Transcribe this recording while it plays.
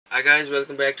Hi guys,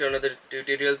 welcome back to another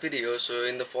tutorial video. So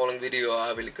in the following video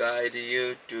I will guide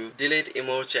you to delete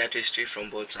IMO chat history from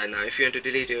both sides. Now if you want to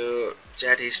delete your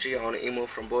chat history on IMO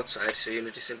from both sides, so you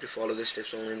need to simply follow the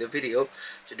steps only in the video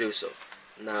to do so.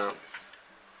 Now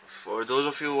for those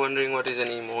of you wondering what is an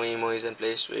IMO is a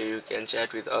place where you can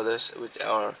chat with others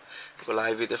or go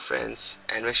live with your friends,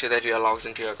 and make sure that you are logged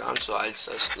into your account. So I'll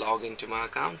just log into my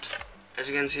account. As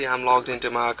you can see, I'm logged into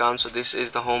my account. So this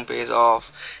is the home page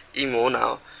of IMO.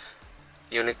 Now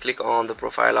you may click on the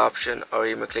profile option, or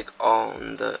you may click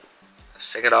on the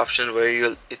second option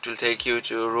where it will take you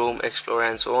to room, explore,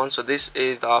 and so on. So this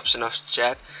is the option of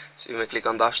chat. So you may click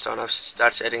on the option of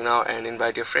start chatting now and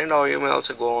invite your friend, or you may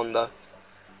also go on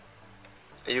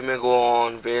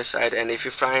their side, and if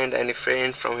you find any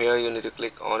friend from here, you need to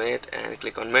click on it and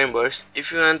click on members.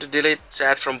 If you want to delete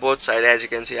chat from both sides, as you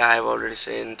can see, I have already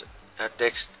sent a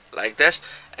text like this,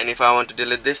 and if I want to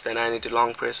delete this, then I need to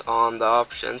long press on the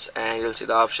options, and you'll see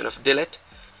the option of delete,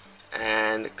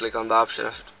 and click on the option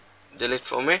of delete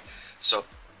for me. So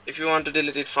if you want to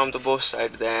delete it from the both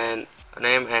side, then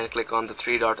name and click on the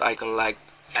three dot icon like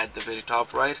at the very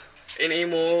top right. In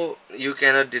IMO you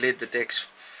cannot delete the text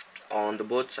on the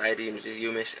both side.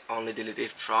 You may only delete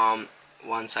it from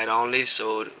one side only,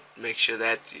 so make sure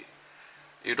that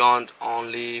you don't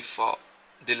only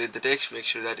delete the text. Make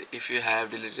sure that if you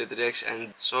have deleted the text,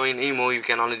 and so in IMO you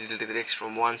can only delete the text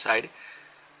from one side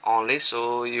only,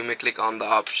 so you may click on the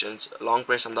options, long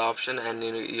press on the option, and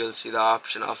you'll see the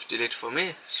option of delete for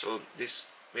me. So this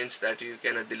means that you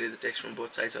cannot delete the text from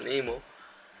both sides on IMO.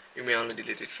 You may only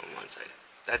delete it from one side.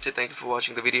 That's it. Thank you for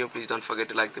watching the video. Please don't forget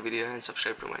to like the video and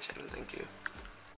subscribe to my channel. Thank you.